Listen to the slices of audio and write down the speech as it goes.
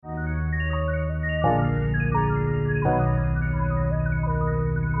From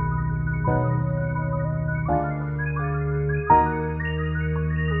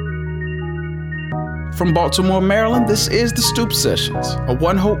Baltimore, Maryland, this is The Stoop Sessions, a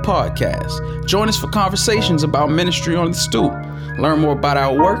One Hope podcast. Join us for conversations about ministry on the stoop. Learn more about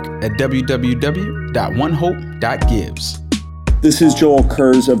our work at www.onehope.gives. This is Joel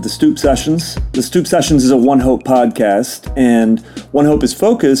Kurz of The Stoop Sessions. The Stoop Sessions is a One Hope podcast, and One Hope is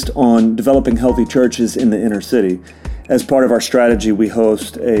focused on developing healthy churches in the inner city. As part of our strategy, we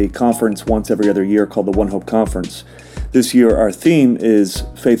host a conference once every other year called the One Hope Conference. This year, our theme is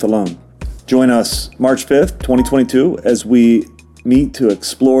Faith Alone. Join us March 5th, 2022, as we meet to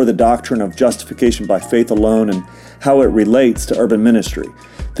explore the doctrine of justification by faith alone and how it relates to urban ministry.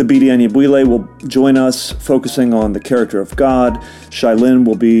 Tabidi Anyabwile will join us focusing on the character of God. Shai Linne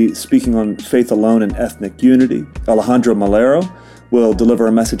will be speaking on faith alone and ethnic unity. Alejandro Malero will deliver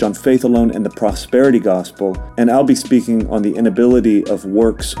a message on faith alone and the prosperity gospel. And I'll be speaking on the inability of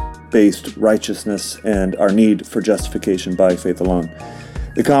works-based righteousness and our need for justification by faith alone.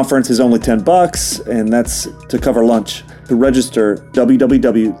 The conference is only $10, and that's to cover lunch. To register,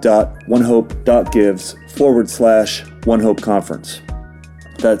 www.onehope.gives/OneHopeConference.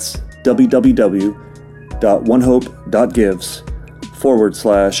 That's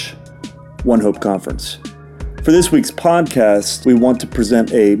www.onehope.gives/OneHopeConference. For this week's podcast, we want to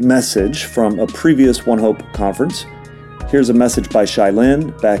present a message from a previous One Hope conference. Here's a message by Shai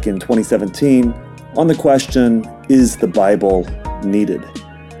Linne back in 2017 on the question, is the Bible needed?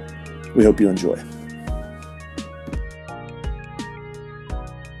 We hope you enjoy.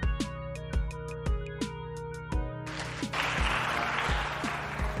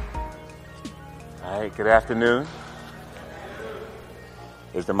 All right, good afternoon.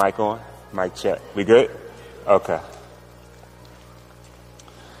 Is the mic on? Mic check. We good? Okay.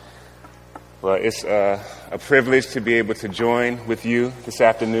 Well, it's a privilege to be able to join with you this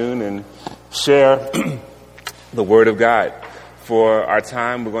afternoon and share the Word of God. For our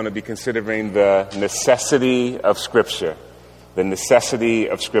time, we're going to be considering the necessity of Scripture. The necessity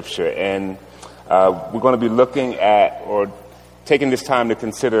of Scripture. And we're going to be looking at, or taking this time to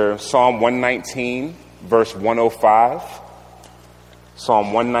consider Psalm 119, verse 105.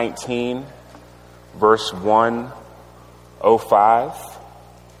 Psalm 119, verse 105.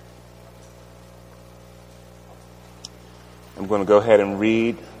 I'm going to go ahead and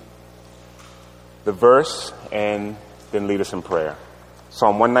read the verse and then lead us in prayer.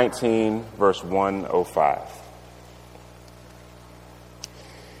 Psalm 119, verse 105.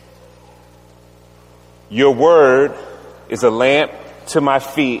 Your word is a lamp to my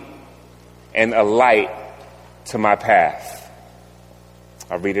feet and a light to my path.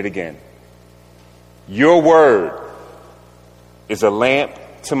 I'll read it again. Your word is a lamp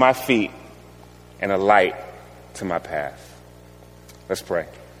to my feet and a light to my path. Let's pray.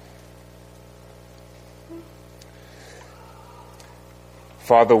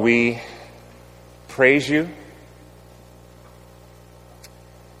 Father, we praise you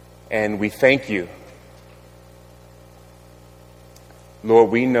and we thank you. Lord,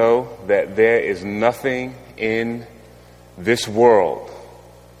 we know that there is nothing in this world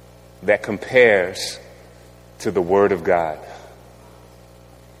that compares to the Word of God.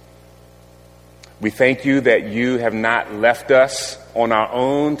 We thank you that you have not left us on our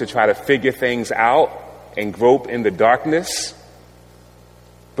own to try to figure things out and grope in the darkness.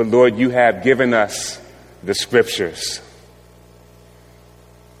 But Lord, you have given us the Scriptures.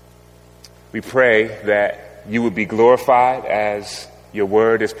 We pray that you would be glorified as your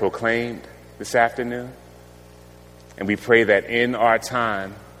word is proclaimed this afternoon. And we pray that in our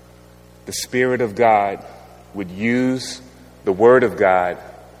time, the Spirit of God would use the Word of God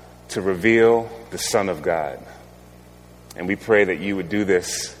to reveal the Son of God. And we pray that you would do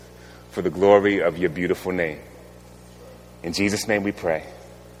this for the glory of your beautiful name. In Jesus' name we pray.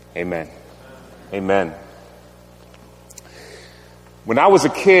 Amen. Amen. When I was a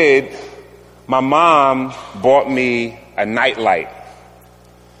kid, my mom bought me a nightlight.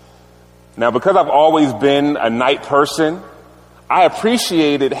 Now, because I've always been a night person, I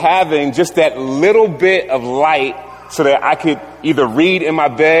appreciated having just that little bit of light so that I could either read in my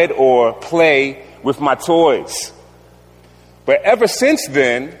bed or play with my toys. But ever since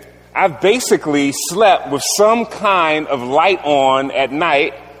then, I've basically slept with some kind of light on at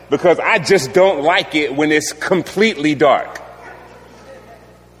night because I just don't like it when it's completely dark.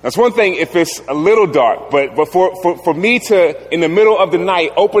 That's one thing if it's a little dark, but for me to, in the middle of the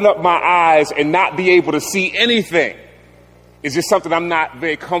night, open up my eyes and not be able to see anything is just something I'm not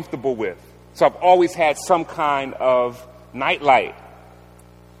very comfortable with. So I've always had some kind of nightlight.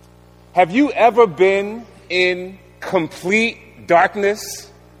 Have you ever been in complete darkness?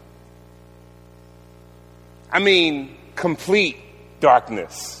 I mean, complete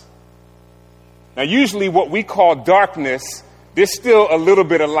darkness. Now, usually what we call darkness, there's still a little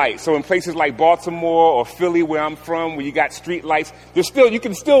bit of light. So in places like Baltimore or Philly, where I'm from, where you got street lights, you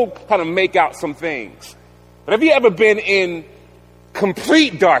can still kind of make out some things. But have you ever been in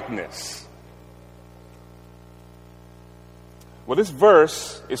complete darkness? Well, this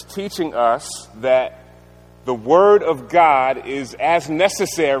verse is teaching us that the Word of God is as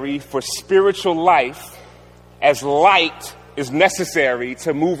necessary for spiritual life as light is necessary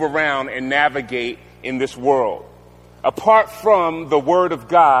to move around and navigate in this world. Apart from the Word of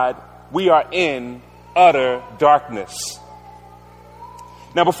God, we are in utter darkness.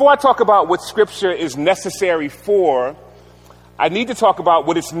 Now, before I talk about what Scripture is necessary for, I need to talk about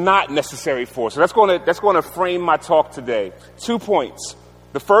what it's not necessary for. So that's going to frame my talk today. 2 points.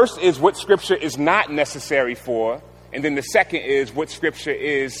 The first is what Scripture is not necessary for, and then the second is what Scripture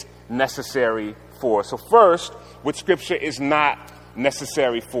is necessary for. So first, what Scripture is not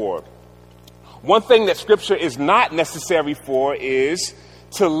necessary for. One thing that Scripture is not necessary for is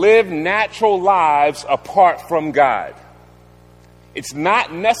to live natural lives apart from God. It's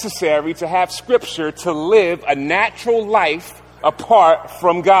not necessary to have Scripture to live a natural life apart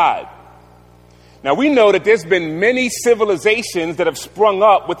from God. Now, we know that there's been many civilizations that have sprung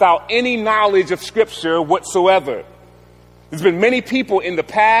up without any knowledge of Scripture whatsoever. There's been many people in the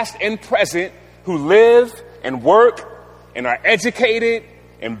past and present who live and work and are educated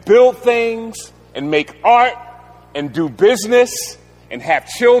and build things and make art and do business and have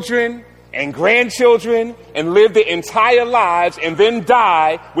children and grandchildren and live their entire lives and then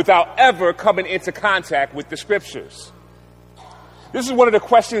die without ever coming into contact with the Scriptures. This is one of the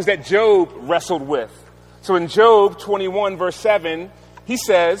questions that Job wrestled with. So in Job 21, verse 7, he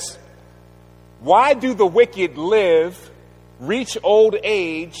says, "Why do the wicked live, reach old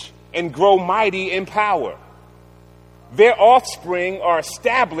age, and grow mighty in power? Their offspring are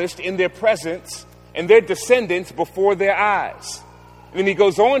established in their presence, and their descendants before their eyes." And then he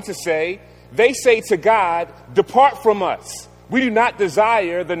goes on to say, "They say to God, 'Depart from us. We do not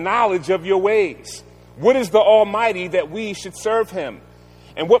desire the knowledge of your ways. What is the Almighty that we should serve him?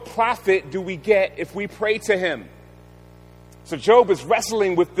 And what profit do we get if we pray to him?'" So Job is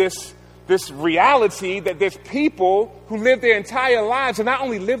wrestling with this reality that there's people who live their entire lives, and not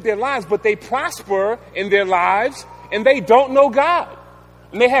only live their lives, but they prosper in their lives, and they don't know God.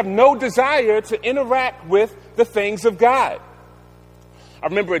 And they have no desire to interact with the things of God. I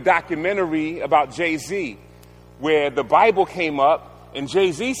remember a documentary about Jay-Z where the Bible came up, and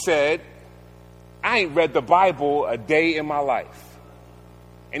Jay-Z said, "I ain't read the Bible a day in my life."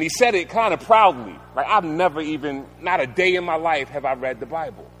 And he said it kind of proudly, like, "I've never even, not a day in my life have I read the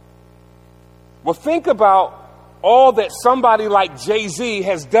Bible." Well, think about all that somebody like Jay-Z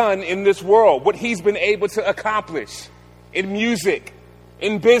has done in this world, what he's been able to accomplish in music,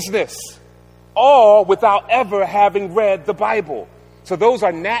 in business, all without ever having read the Bible. So those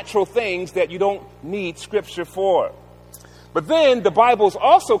are natural things that you don't need Scripture for. But then the Bible's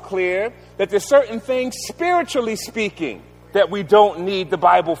also clear that there's certain things, spiritually speaking, that we don't need the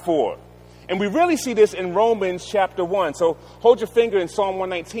Bible for. And we really see this in Romans chapter 1. So hold your finger in Psalm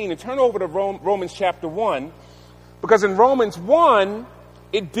 119 and turn over to Romans chapter 1. Because in Romans 1,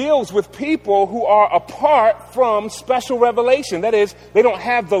 it deals with people who are apart from special revelation. That is, they don't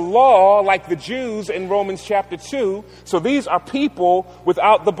have the law like the Jews in Romans chapter 2. So these are people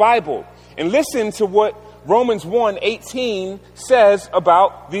without the Bible. And listen to what Romans 1:18 says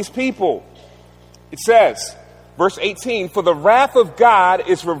about these people. It says, verse 18, "For the wrath of God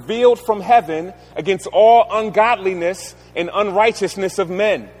is revealed from heaven against all ungodliness and unrighteousness of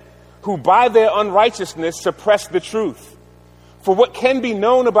men, who by their unrighteousness suppress the truth. For what can be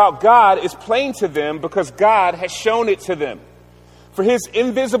known about God is plain to them because God has shown it to them. For his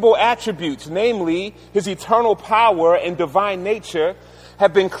invisible attributes, namely his eternal power and divine nature,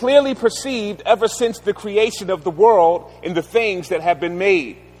 have been clearly perceived ever since the creation of the world in the things that have been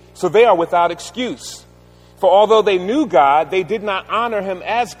made. So they are without excuse. For although they knew God, they did not honor him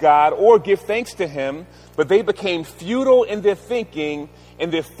as God or give thanks to him, but they became futile in their thinking,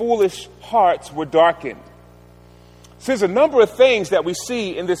 and their foolish hearts were darkened." So there's a number of things that we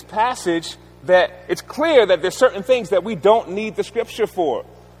see in this passage that it's clear that there's certain things that we don't need the Scripture for.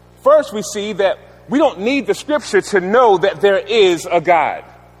 First, we see that we don't need the Scripture to know that there is a God.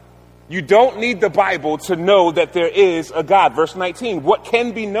 You don't need the Bible to know that there is a God. Verse 19, "What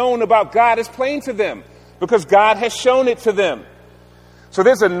can be known about God is plain to them, because God has shown it to them." So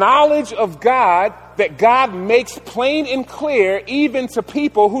there's a knowledge of God that God makes plain and clear even to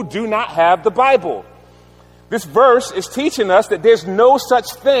people who do not have the Bible. This verse is teaching us that there's no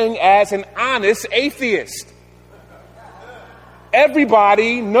such thing as an honest atheist.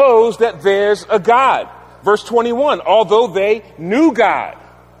 Everybody knows that there's a God. Verse 21, although they knew God.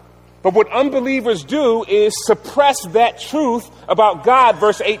 But what unbelievers do is suppress that truth about God,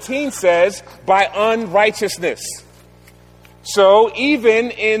 verse 18 says, by unrighteousness. So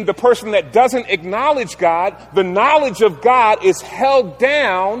even in the person that doesn't acknowledge God, the knowledge of God is held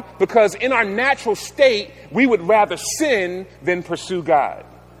down because in our natural state, we would rather sin than pursue God.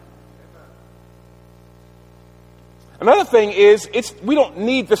 Another thing is, we don't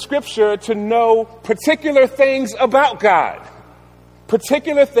need the scripture to know particular things about God.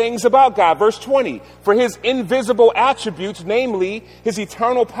 Particular things about God. Verse 20, for his invisible attributes, namely his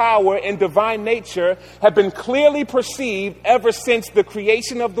eternal power and divine nature, have been clearly perceived ever since the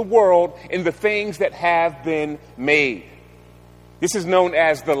creation of the world in the things that have been made. This is known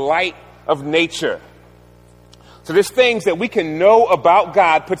as the light of nature. So there's things that we can know about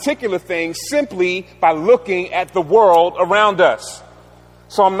God, particular things, simply by looking at the world around us.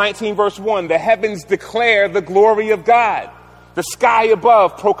 Psalm 19, verse 1, the heavens declare the glory of God. The sky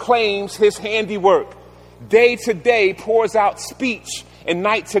above proclaims his handiwork. Day to day pours out speech, and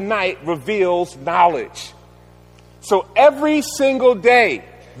night to night reveals knowledge. So every single day,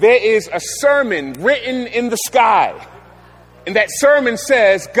 there is a sermon written in the sky. And that sermon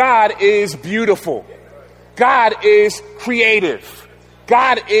says, God is beautiful. God is creative.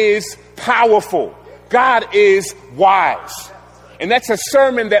 God is powerful. God is wise. And that's a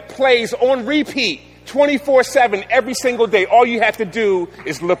sermon that plays on repeat 24/7 every single day. All you have to do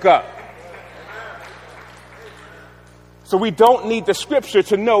is look up. So we don't need the scripture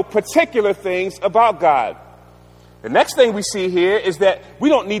to know particular things about God. The next thing we see here is that we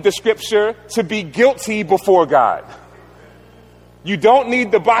don't need the scripture to be guilty before God. You don't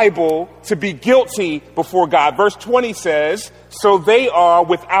need the Bible to be guilty before God. Verse 20 says, so they are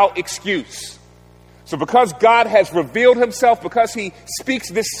without excuse. So because God has revealed himself, because he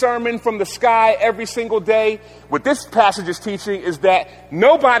speaks this sermon from the sky every single day, what this passage is teaching is that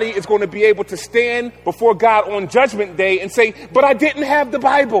nobody is going to be able to stand before God on Judgment Day and say, but I didn't have the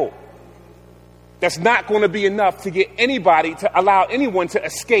Bible. That's not going to be enough to get anybody, to allow anyone to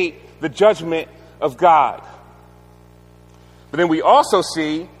escape the judgment of God. But then we also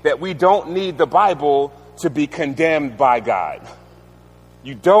see that we don't need the Bible to be condemned by God.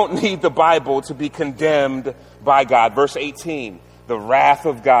 You don't need the Bible to be condemned by God. Verse 18, the wrath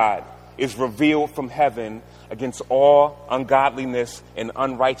of God is revealed from heaven against all ungodliness and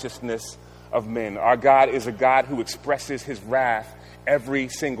unrighteousness of men. Our God is a God who expresses his wrath every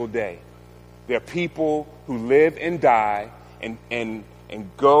single day. There are people who live and die and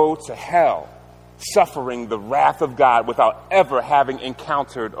go to hell, suffering the wrath of God without ever having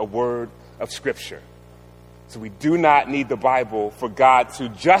encountered a word of Scripture. So we do not need the Bible for God to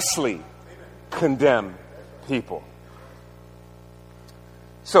justly condemn people.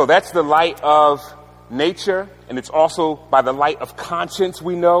 So that's the light of nature, and it's also by the light of conscience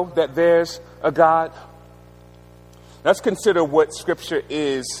we know that there's a God. Let's consider what Scripture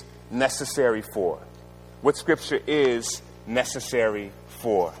is necessary for. What Scripture is necessary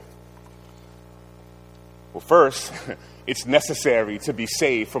for. Well, first, it's necessary to be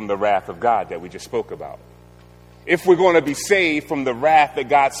saved from the wrath of God that we just spoke about. If we're going to be saved from the wrath that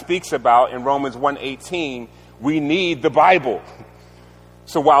God speaks about in Romans 1:18, we need the Bible.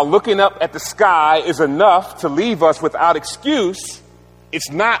 So while looking up at the sky is enough to leave us without excuse, it's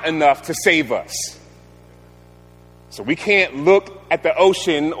not enough to save us. So we can't look at the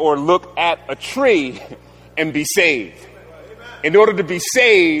ocean or look at a tree and be saved. In order to be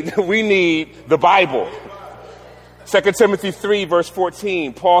saved, we need the Bible. 2 Timothy 3, verse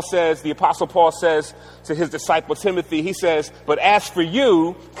 14, the Apostle Paul says to his disciple Timothy, he says, but as for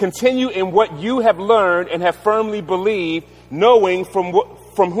you, continue in what you have learned and have firmly believed, knowing from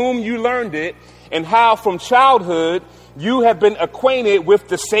whom you learned it, and how from childhood you have been acquainted with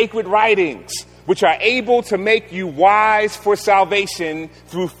the sacred writings, which are able to make you wise for salvation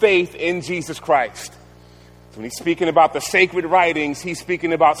through faith in Jesus Christ. So when he's speaking about the sacred writings, he's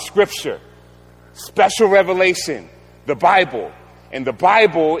speaking about Scripture, special revelation, the Bible. And the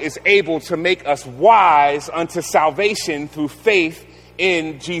Bible is able to make us wise unto salvation through faith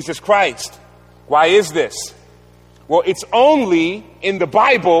in Jesus Christ. Why is this? Well, it's only in the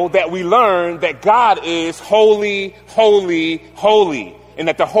Bible that we learn that God is holy, holy, holy, and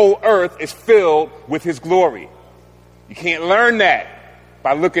that the whole earth is filled with his glory. You can't learn that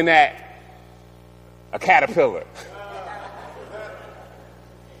by looking at a caterpillar.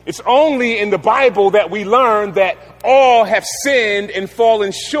 It's only in the Bible that we learn that all have sinned and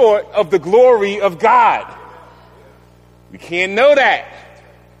fallen short of the glory of God. We can't know that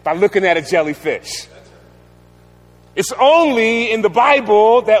by looking at a jellyfish. It's only in the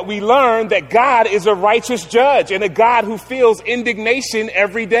Bible that we learn that God is a righteous judge and a God who feels indignation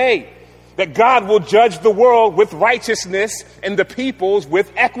every day. That God will judge the world with righteousness and the peoples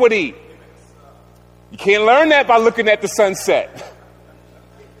with equity. You can't learn that by looking at the sunset.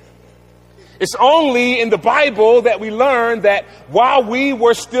 It's only in the Bible that we learn that while we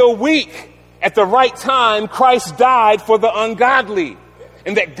were still weak, at the right time, Christ died for the ungodly.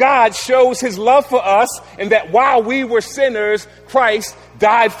 And that God shows his love for us, and that while we were sinners, Christ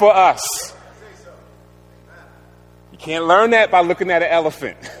died for us. You can't learn that by looking at an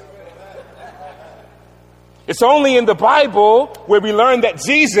elephant. It's only in the Bible where we learn that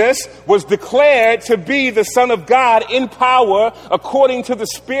Jesus was declared to be the Son of God in power according to the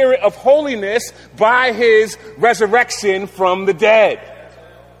Spirit of holiness by his resurrection from the dead.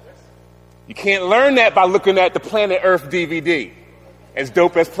 You can't learn that by looking at the Planet Earth DVD. As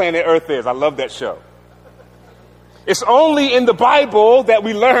dope as Planet Earth is, I love that show. It's only in the Bible that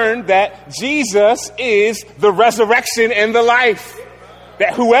we learn that Jesus is the resurrection and the life.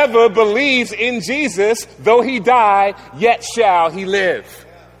 That whoever believes in Jesus, though he die, yet shall he live.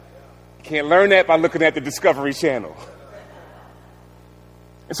 You can't learn that by looking at the Discovery Channel.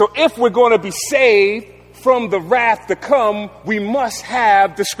 And so if we're going to be saved from the wrath to come, we must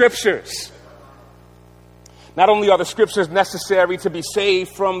have the scriptures. Not only are the scriptures necessary to be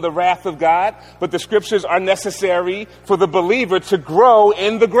saved from the wrath of God, but the scriptures are necessary for the believer to grow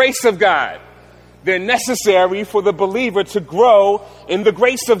in the grace of God. They're necessary for the believer to grow in the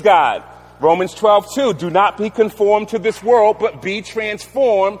grace of God. Romans 12:2, do not be conformed to this world, but be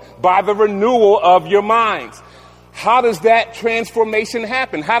transformed by the renewal of your minds. How does that transformation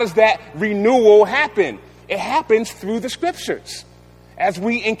happen? How does that renewal happen? It happens through the scriptures. As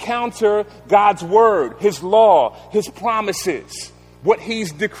we encounter God's word, his law, his promises, what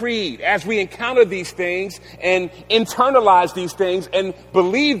he's decreed, as we encounter these things and internalize these things and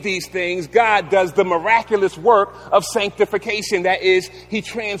believe these things, God does the miraculous work of sanctification. That is, he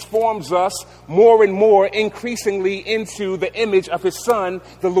transforms us more and more increasingly into the image of his Son,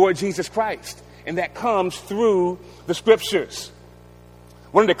 the Lord Jesus Christ. And that comes through the scriptures.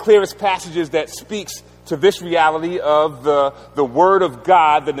 One of the clearest passages that speaks to this reality of the Word of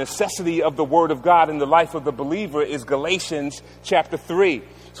God, the necessity of the Word of God in the life of the believer, is Galatians chapter 3.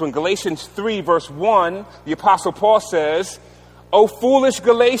 So in Galatians 3, verse 1, the Apostle Paul says, O foolish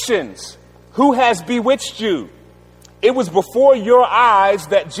Galatians, who has bewitched you? It was before your eyes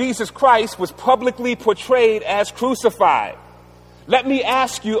that Jesus Christ was publicly portrayed as crucified. Let me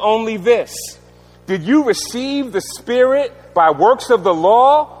ask you only this. Did you receive the Spirit by works of the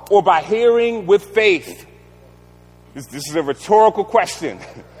law or by hearing with faith? This is a rhetorical question,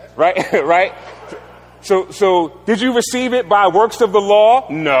 right? Right? So did you receive it by works of the law?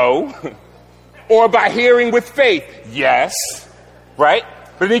 No. Or by hearing with faith? Yes. Right?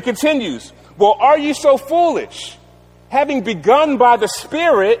 But then he continues, well, are you so foolish? Having begun by the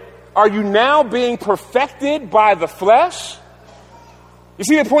Spirit, are you now being perfected by the flesh? You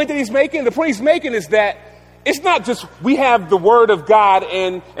see the point that he's making? The point he's making is that it's not just we have the word of God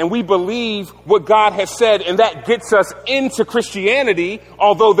and we believe what God has said and that gets us into Christianity,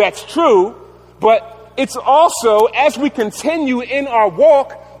 although that's true, but it's also as we continue in our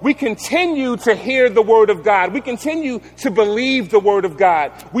walk, we continue to hear the word of God. We continue to believe the word of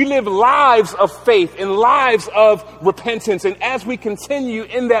God. We live lives of faith and lives of repentance. And as we continue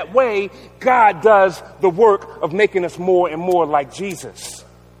in that way, God does the work of making us more and more like Jesus.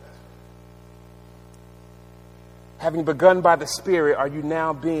 Having begun by the Spirit, are you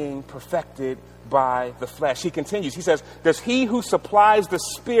now being perfected by the flesh? He continues. He says, does he who supplies the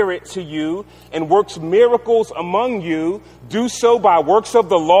Spirit to you and works miracles among you do so by works of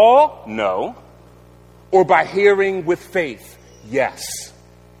the law? No. Or by hearing with faith? Yes.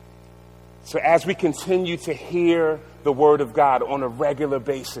 So as we continue to hear the word of God on a regular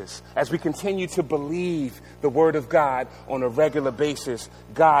basis, as we continue to believe the word of God on a regular basis,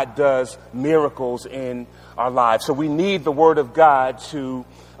 God does miracles in our lives. So we need the word of God to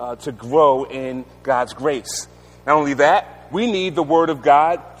grow in God's grace. Not only that, we need the word of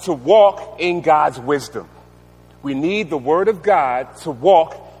God to walk in God's wisdom. We need the word of God to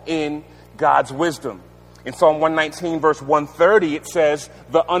walk in God's wisdom. In Psalm 119, verse 130, it says,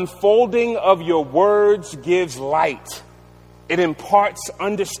 the unfolding of your words gives light. It imparts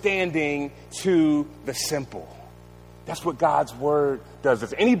understanding to the simple. That's what God's word does.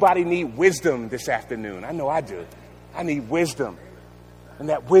 Does anybody need wisdom this afternoon? I know I do. I need wisdom. And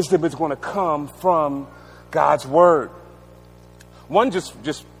that wisdom is going to come from God's word. One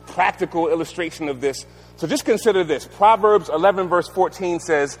just practical illustration of this. So just consider this. Proverbs 11 verse 14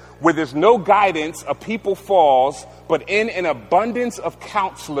 says, where there's no guidance, a people falls, but in an abundance of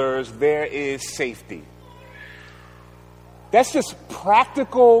counselors, there is safety. That's just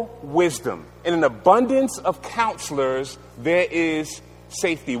practical wisdom. In an abundance of counselors, there is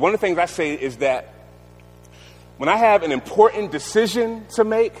safety. One of the things I say is that when I have an important decision to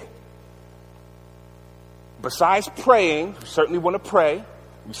make, besides praying, we certainly want to pray,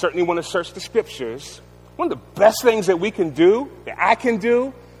 we certainly want to search the scriptures, one of the best things that we can do, that I can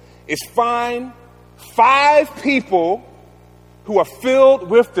do, is find 5 people who are filled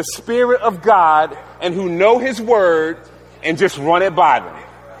with the Spirit of God and who know His word and just run it by them.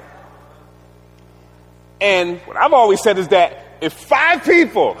 And what I've always said is that if 5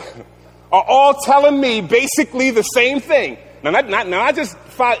 people are all telling me basically the same thing, not just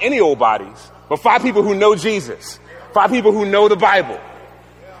 5 any old bodies, but 5 people who know Jesus, 5 people who know the Bible.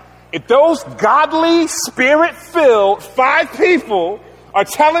 If those godly, spirit-filled 5 people are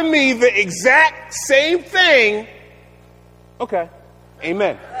telling me the exact same thing, okay,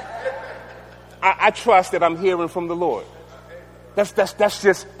 amen. I trust that I'm hearing from the Lord. That's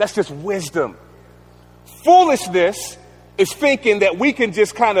just wisdom. Foolishness is thinking that we can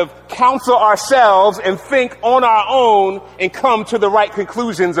just kind of counsel ourselves and think on our own and come to the right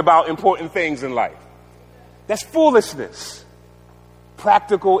conclusions about important things in life. That's foolishness.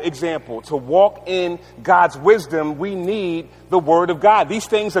 Practical example. To walk in God's wisdom, we need the Word of God. These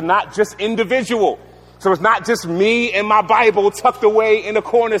things are not just individual. So it's not just me and my Bible tucked away in a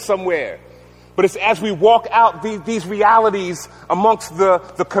corner somewhere. But it's as we walk out these realities amongst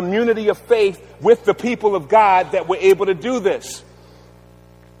the community of faith with the people of God that we're able to do this.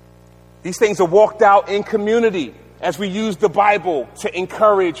 These things are walked out in community as we use the Bible to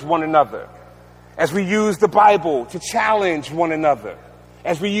encourage one another, as we use the Bible to challenge one another,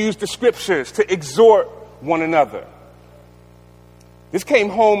 as we use the scriptures to exhort one another. This came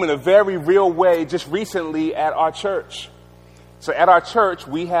home in a very real way just recently at our church. So at our church,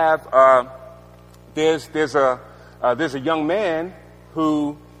 we have there's a young man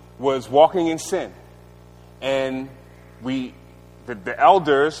who was walking in sin, and the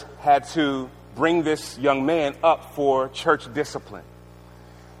elders had to bring this young man up for church discipline.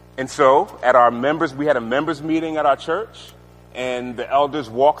 And so at our members, we had a members meeting at our church, and the elders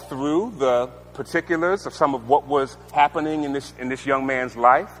walked through the particulars of some of what was happening in this young man's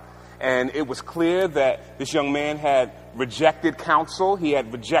life. And it was clear that this young man had rejected counsel. He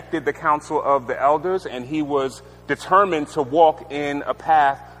had rejected the counsel of the elders, and he was determined to walk in a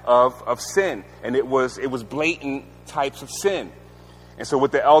path of sin. And it was blatant types of sin. And so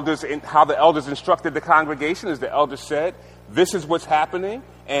what the elders, how the elders instructed the congregation is the elders said, this is what's happening.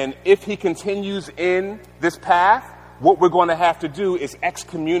 And if he continues in this path, what we're going to have to do is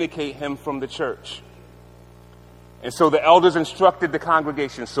excommunicate him from the church. And so the elders instructed the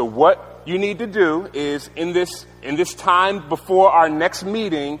congregation. So what you need to do is in this time before our next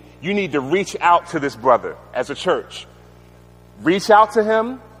meeting, you need to reach out to this brother as a church. Reach out to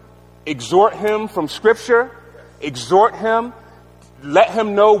him, exhort him from scripture, exhort him, let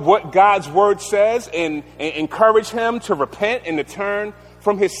him know what God's word says, and encourage him to repent and to turn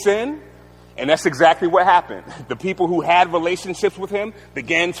from his sin. And that's exactly what happened. The people who had relationships with him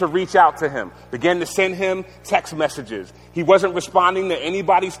began to reach out to him, began to send him text messages. He wasn't responding to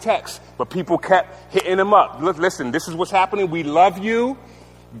anybody's text, but people kept hitting him up. Listen, this is what's happening. We love you.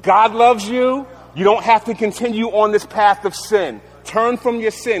 God loves you. You don't have to continue on this path of sin. Turn from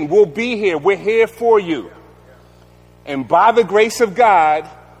your sin. We'll be here. We're here for you. And by the grace of God,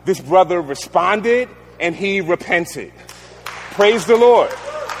 this brother responded and he repented. Praise the Lord.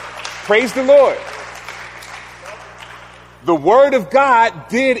 Praise the Lord. The word of God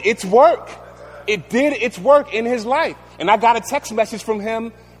did its work. It did its work in his life. And I got a text message from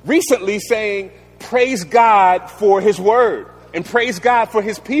him recently saying, praise God for his word and praise God for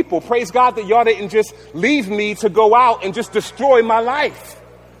his people. Praise God that y'all didn't just leave me to go out and just destroy my life.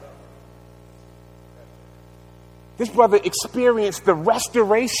 This brother experienced the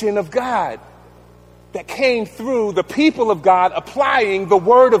restoration of God that came through the people of God applying the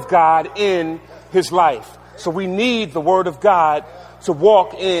word of God in his life. So we need the word of God to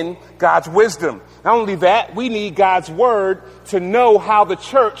walk in God's wisdom. Not only that, we need God's word to know how the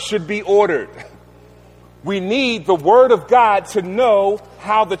church should be ordered. We need the word of God to know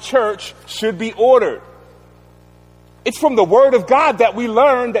how the church should be ordered. It's from the word of God that we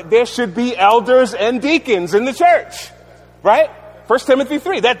learn that there should be elders and deacons in the church, right? 1 Timothy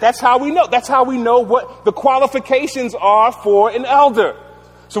 3, that's how we know. That's how we know what the qualifications are for an elder.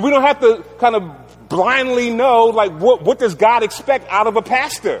 So we don't have to kind of blindly know, like, what does God expect out of a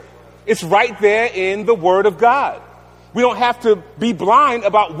pastor? It's right there in the Word of God. We don't have to be blind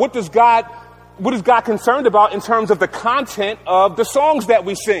about what is God concerned about in terms of the content of the songs that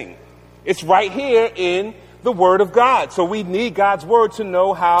we sing. It's right here in the Word of God. So we need God's Word to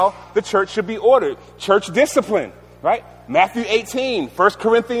know how the church should be ordered. Church discipline, right? Matthew 18, 1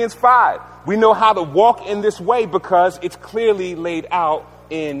 Corinthians 5. We know how to walk in this way because it's clearly laid out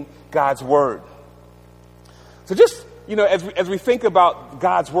in God's Word. So just, as we think about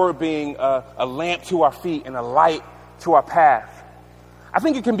God's Word being a lamp to our feet and a light to our path, I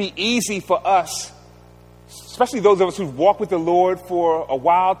think it can be easy for us, especially those of us who've walked with the Lord for a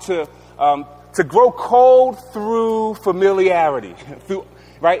while, to grow cold through familiarity,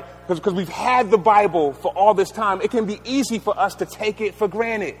 right? Because we've had the Bible for all this time. It can be easy for us to take it for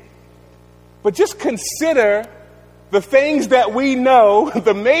granted. But just consider the things that we know,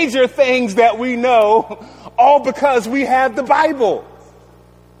 the major things that we know, all because we have the Bible.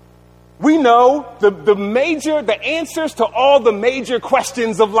 We know the answers to all the major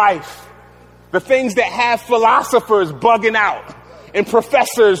questions of life. The things that have philosophers bugging out and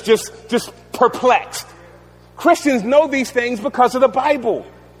professors just perplexed. Christians know these things because of the Bible.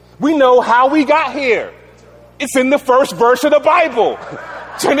 We know how we got here. It's in the first verse of the Bible.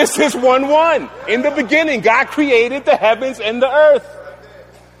 Genesis 1:1. In the beginning, God created the heavens and the earth.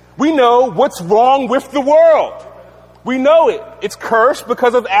 We know what's wrong with the world. We know it. It's cursed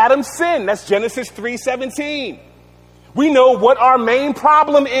because of Adam's sin. That's Genesis 3:17. We know what our main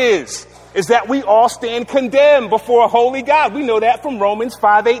problem is that we all stand condemned before a holy God. We know that from Romans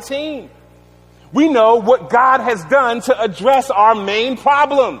 5:18. We know what God has done to address our main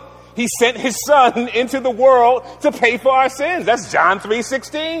problem. He sent his son into the world to pay for our sins. That's John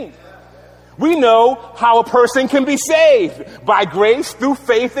 3:16. We know how a person can be saved by grace through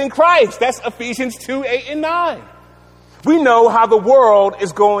faith in Christ. That's Ephesians 2:8 and 9. We know how the world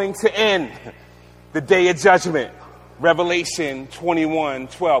is going to end. The day of judgment. Revelation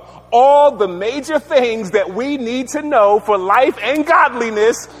 21:12. All the major things that we need to know for life and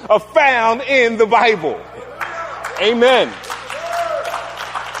godliness are found in the Bible. Amen.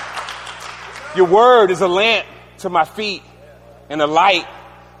 Your word is a lamp to my feet and a light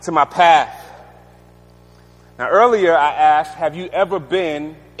to my path. Now, earlier I asked, have you ever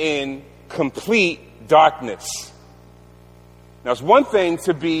been in complete darkness? Now, it's one thing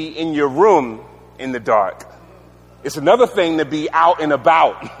to be in your room in the dark. It's another thing to be out and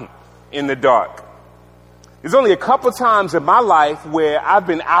about in the dark. There's only a couple times in my life where I've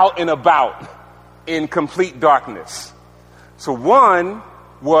been out and about in complete darkness. So one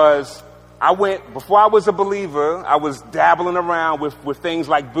was, before I was a believer, I was dabbling around with things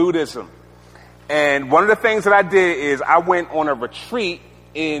like Buddhism. And one of the things that I did is I went on a retreat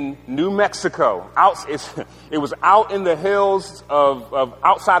in New Mexico. It was out in the hills of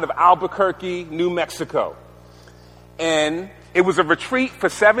outside of Albuquerque, New Mexico. And it was a retreat for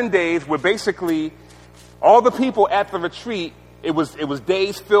 7 days where basically all the people at the retreat, it was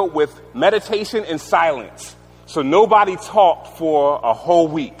days filled with meditation and silence. So nobody talked for a whole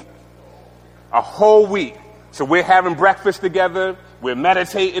week. A whole week. So we're having breakfast together, we're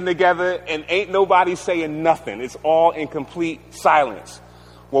meditating together, and ain't nobody saying nothing. It's all in complete silence.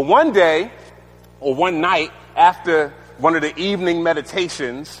 Well, one day, or one night, after one of the evening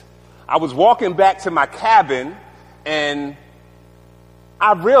meditations, I was walking back to my cabin, and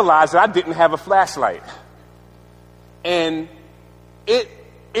I realized that I didn't have a flashlight. And it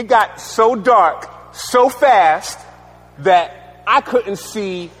got so dark, so fast, that I couldn't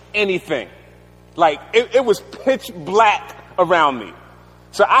see anything. Like, it was pitch black around me.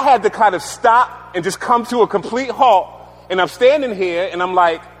 So I had to kind of stop and just come to a complete halt. And I'm standing here and I'm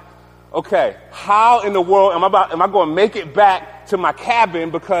like, okay, how in the world am I going to make it back to my cabin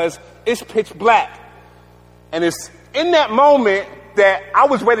because it's pitch black? And it's in that moment that I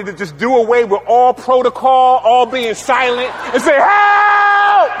was ready to just do away with all protocol, all being silent, and say,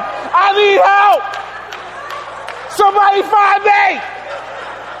 help! I need help! Somebody find me!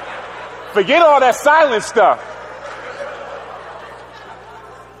 Forget all that silent stuff.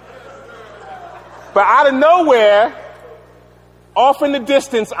 But out of nowhere, off in the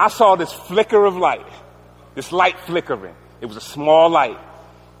distance, I saw this flicker of light, this light flickering. It was a small light.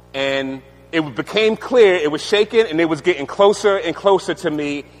 And it became clear, it was shaking, and it was getting closer and closer to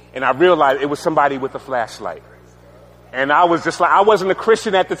me, and I realized it was somebody with a flashlight. And I was just like, I wasn't a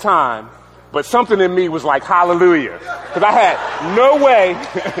Christian at the time, but something in me was like, hallelujah. Because I had no way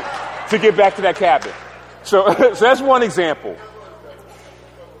to get back to that cabin. So that's one example.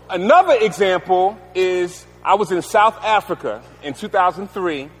 Another example is I was in South Africa in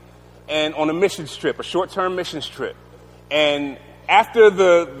 2003 and on a missions trip, a short-term missions trip. And after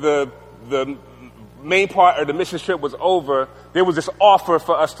the main part of the missions trip was over, there was this offer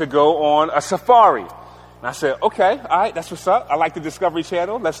for us to go on a safari. And I said, okay, all right, that's what's up. I like the Discovery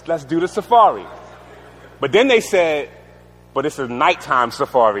Channel. Let's do the safari. But then they said, but it's a nighttime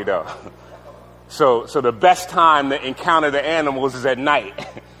safari though. So the best time to encounter the animals is at night.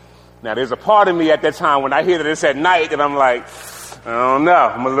 Now there's a part of me at that time when I hear that it's at night and I'm like, I don't know.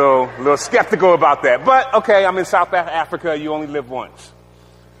 I'm a little skeptical about that. But okay, I'm in South Africa. You only live once.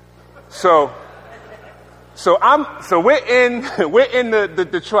 So we're in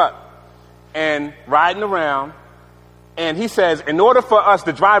the truck and riding around, and he says,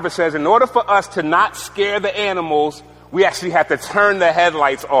 the driver says, in order for us to not scare the animals, we actually have to turn the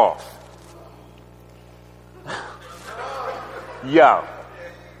headlights off. Yo,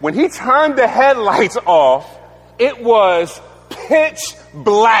 when he turned the headlights off, it was pitch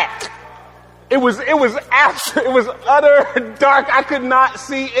black. It was utter dark. I could not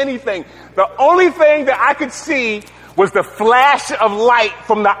see anything. The only thing that I could see was the flash of light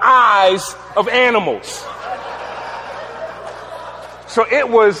from the eyes of animals. So it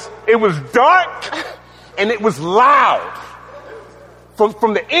was dark and it was loud.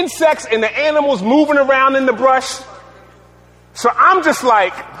 From the insects and the animals moving around in the brush. So I'm just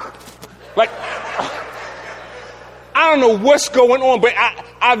like I don't know what's going on, but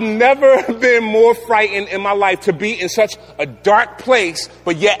I've never been more frightened in my life to be in such a dark place,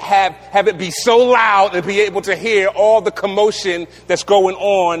 but yet have it be so loud and be able to hear all the commotion that's going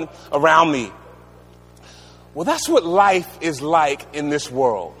on around me. Well, that's what life is like in this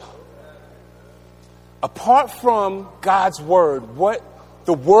world. Apart from God's word, what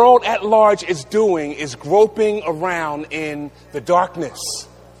the world at large is doing is groping around in the darkness.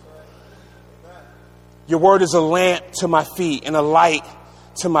 Your word is a lamp to my feet and a light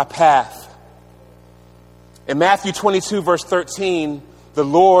to my path. In Matthew 22, verse 13, the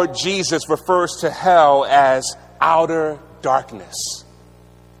Lord Jesus refers to hell as outer darkness.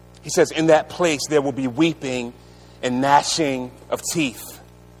 He says, in that place there will be weeping and gnashing of teeth.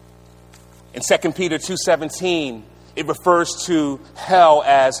 In 2 Peter 2:17, it refers to hell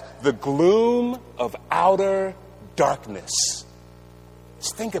as the gloom of outer darkness.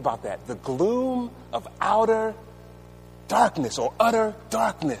 Just think about that. The gloom of outer darkness or utter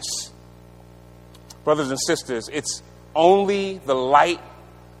darkness. Brothers and sisters, it's only the light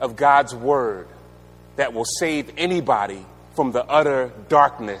of God's word that will save anybody from the utter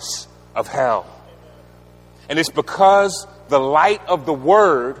darkness of hell. And it's because the light of the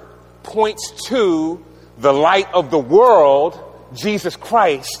word points to the light of the world, Jesus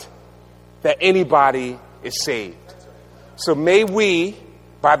Christ, that anybody is saved. So may we,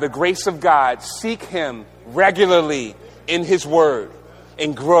 by the grace of God, seek him regularly in his word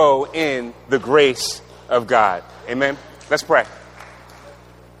and grow in the grace of God. Amen. Let's pray.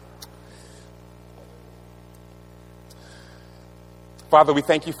 Father, we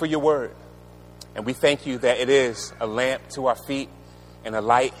thank you for your word. And we thank you that it is a lamp to our feet and a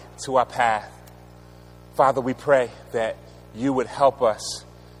light to our path. Father, we pray that you would help us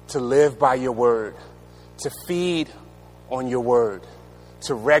to live by your word, to feed on your word,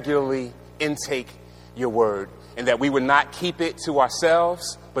 to regularly intake your word, and that we would not keep it to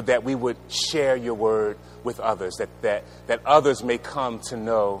ourselves, but that we would share your word with others, that others may come to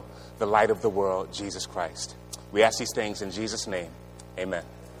know the light of the world, Jesus Christ. We ask these things in Jesus' name. Amen.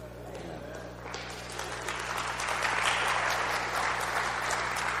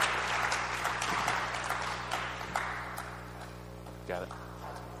 Got it.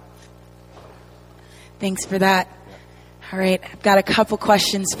 Thanks for that. All right, I've got a couple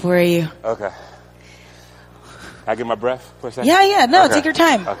questions for you. Okay. I get my breath for a second? Yeah. No, okay. Take your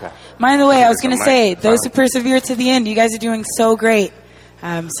time. Okay. By the way, I was going to say, those who persevere to the end, you guys are doing so great.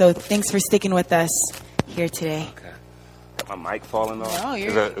 So thanks for sticking with us here today. Okay. Got my mic falling off. No, you're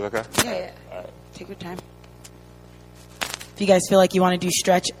Is it okay? Yeah. All right. Take your time. If you guys feel like you want to do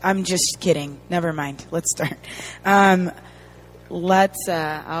stretch, I'm just kidding. Never mind. Let's start. I'll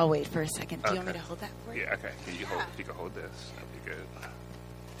wait for a second. Do you want me to hold that for you? Yeah, okay. If you can hold this, that'd be good.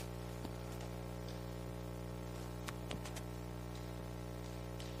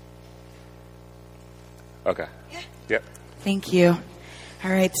 Okay. Yeah. Yep. Thank you.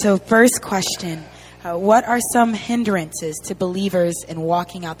 All right, so first question. What are some hindrances to believers in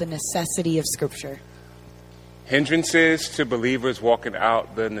walking out the necessity of Scripture? Hindrances to believers walking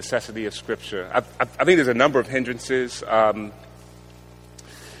out the necessity of Scripture. I think there's a number of hindrances.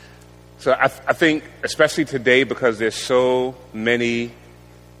 So I think, especially today, because there's so many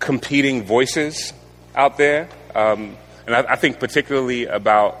competing voices out there, and I think particularly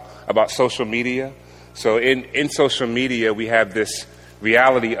about social media. So in social media, we have this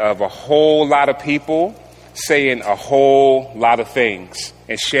reality of a whole lot of people saying a whole lot of things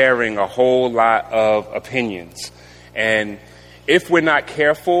and sharing a whole lot of opinions. And if we're not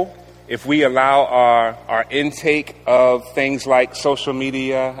careful, if we allow our intake of things like social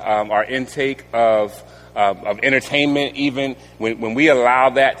media, our intake of entertainment, even when we allow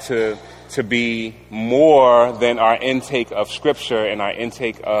that to be more than our intake of Scripture and our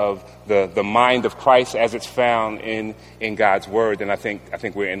intake of the mind of Christ as it's found in God's Word, then I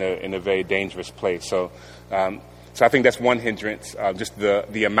think we're in a very dangerous place. So I think that's one hindrance, just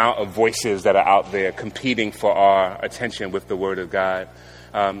the amount of voices that are out there competing for our attention with the Word of God.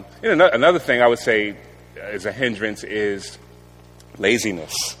 Another thing I would say is a hindrance is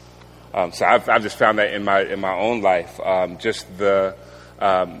laziness. So I've just found that in my own life, just I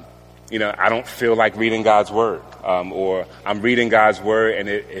don't feel like reading God's Word, or I'm reading God's Word and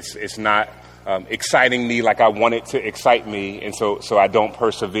it's not exciting me like I want it to excite me, and so I don't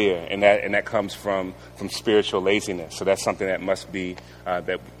persevere, and that comes from spiritual laziness. So that's something that must be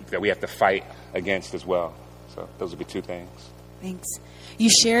that we have to fight against as well. So those would be two things. Thanks. You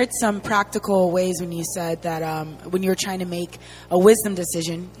shared some practical ways when you said that when you were trying to make a wisdom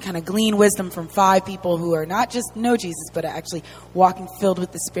decision, kind of glean wisdom from 5 people who are not just know Jesus, but are actually walking filled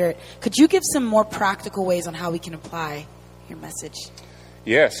with the Spirit. Could you give some more practical ways on how we can apply your message?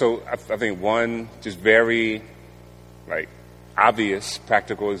 Yeah, so I think one just very obvious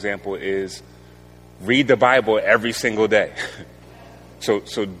practical example is read the Bible every single day.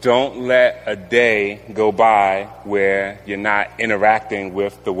 So don't let a day go by where you're not interacting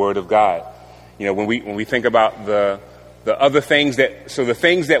with the Word of God. When we think about the other things the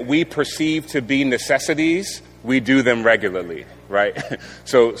things that we perceive to be necessities, we do them regularly, right?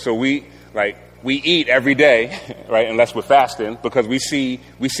 So we eat every day, right? Unless we're fasting, because we see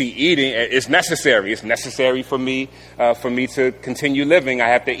eating. It's necessary. It's necessary for me to continue living. I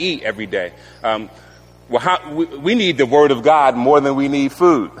have to eat every day. We need the Word of God more than we need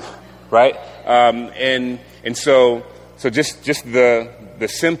food, right? And so just the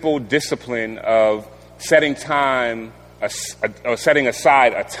simple discipline of setting aside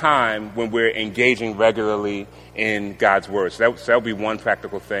a time when we're engaging regularly in God's Word. So that would be one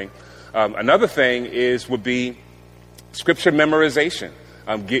practical thing. Another thing would be Scripture memorization.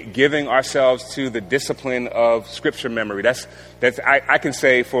 Giving ourselves to the discipline of Scripture memory. I can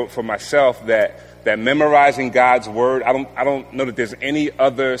say for myself that memorizing God's Word, I don't know that there's any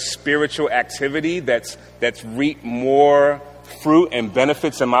other spiritual activity that's reaped more fruit and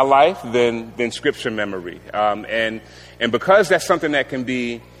benefits in my life than Scripture memory. And because that's something that can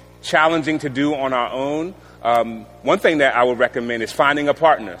be challenging to do on our own, one thing that I would recommend is finding a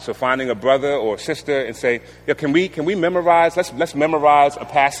partner. So finding a brother or sister and say, can we memorize? Let's memorize a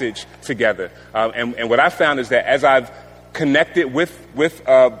passage together. And what I found is that as I've connected with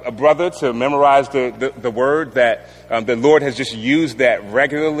a brother to memorize the Word, that the Lord has just used that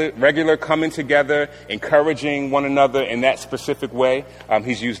regular coming together, encouraging one another in that specific way.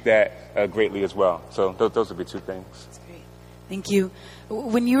 He's used that greatly as well. So those would be two things. That's great. Thank you.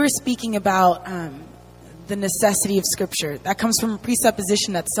 When you were speaking about the necessity of Scripture, that comes from a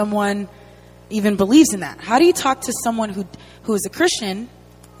presupposition that someone even believes in that. How do you talk to someone who is a Christian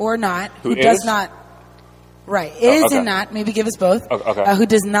or not, who does not? Right. Is and not, maybe give us both. Okay. Who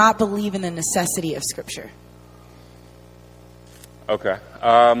does not believe in the necessity of Scripture. Okay.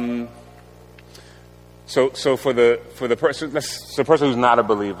 So for the person, the person who's not a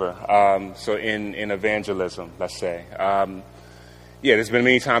believer, so in evangelism, let's say, there's been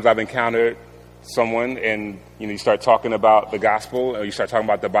many times I've encountered someone and you start talking about the gospel, or you start talking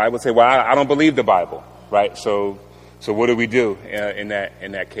about the Bible, and say, well, I don't believe the Bible, right? So what do we do in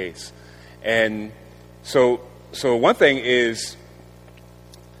that case? And so one thing is,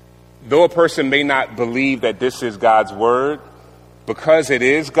 though a person may not believe that this is God's Word, because it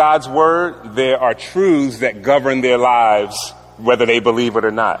is God's Word, there are truths that govern their lives, whether they believe it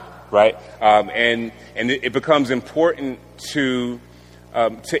or not, right? And it becomes important to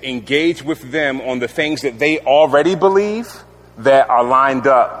engage with them on the things that they already believe that are lined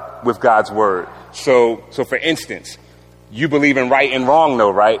up with God's Word. So for instance, you believe in right and wrong,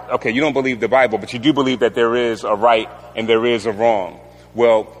 though, right? Okay, you don't believe the Bible, but you do believe that there is a right and there is a wrong.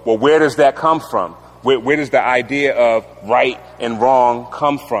 Well, where does that come from? Where does the idea of right and wrong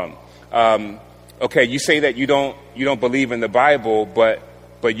come from? Okay, you say that you don't believe in the Bible, but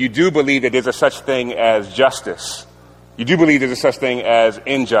you do believe that there's a such thing as justice. You do believe there's a such thing as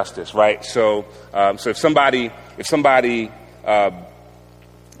injustice, right? So if somebody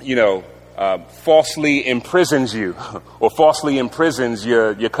falsely imprisons you or falsely imprisons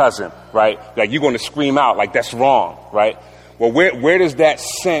your cousin, right? Like you're going to scream out like that's wrong, right? Well, where does that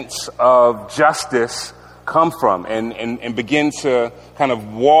sense of justice come from and begin to kind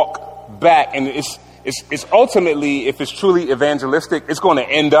of walk back? And it's ultimately, if it's truly evangelistic, it's going to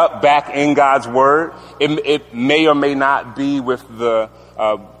end up back in God's word. It may or may not be with the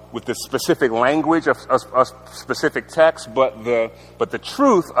specific language of specific text, but the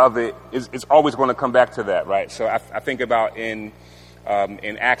truth of it is always going to come back to that, right? So I think about in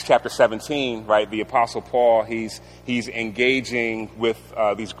Acts chapter 17, right, the Apostle Paul, he's engaging with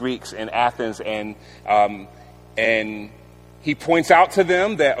these Greeks in Athens, and he points out to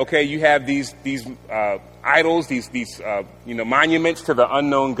them that, okay, you have these idols, these monuments to the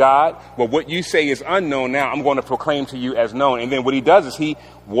unknown God. Well, what you say is unknown now, I'm going to proclaim to you as known. And then what he does is he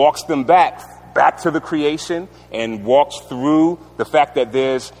walks them back to the creation and walks through the fact that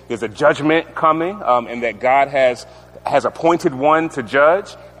there's a judgment coming, and that God has appointed one to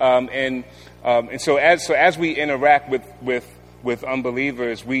judge. And so as we interact with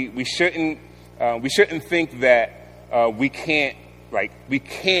unbelievers, we shouldn't think that we can't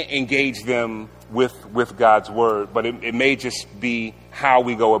engage them with God's word, but it may just be how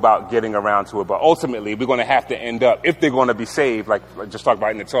we go about getting around to it. But ultimately, we're going to have to end up, if they're going to be saved, like I just talked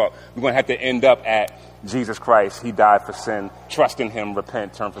about in the talk, we're going to have to end up at Jesus Christ. He died for sin. Trust in him,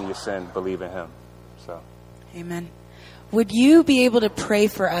 repent, turn from your sin, believe in him. So, amen. Would you be able to pray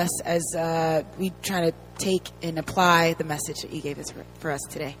for us as we try to take and apply the message that you gave us for us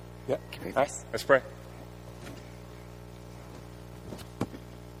today? Yeah. Can we pray for All right, us? let's pray.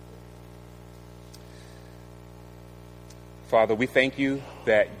 Father, we thank you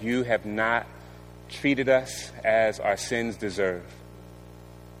that you have not treated us as our sins deserve.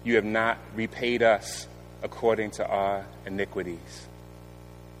 You have not repaid us according to our iniquities.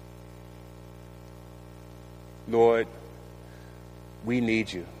 Lord, we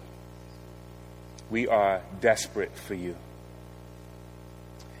need you. We are desperate for you.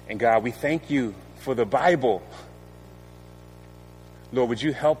 And God, we thank you for the Bible. Lord, would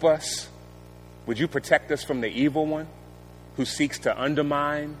you help us? Would you protect us from the evil one who seeks to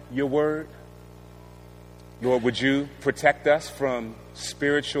undermine your word? Lord, would you protect us from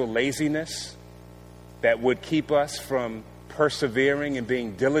spiritual laziness that would keep us from persevering and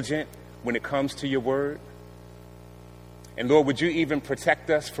being diligent when it comes to your word? And Lord, would you even protect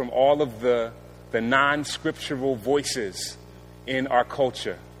us from all of the non-scriptural voices in our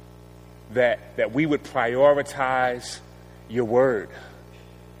culture, that we would prioritize your word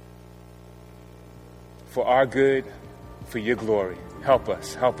for our good, for your glory. Help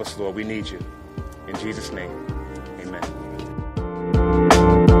us, Lord. We need you. In Jesus' name, amen.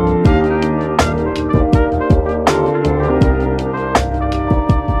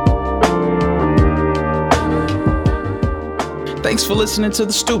 Thanks for listening to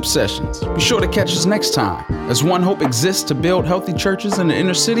the Stoop Sessions. Be sure to catch us next time. As One Hope exists to build healthy churches in the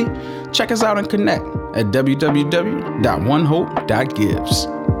inner city, check us out and connect at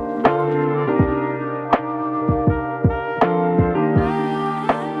www.onehope.gives.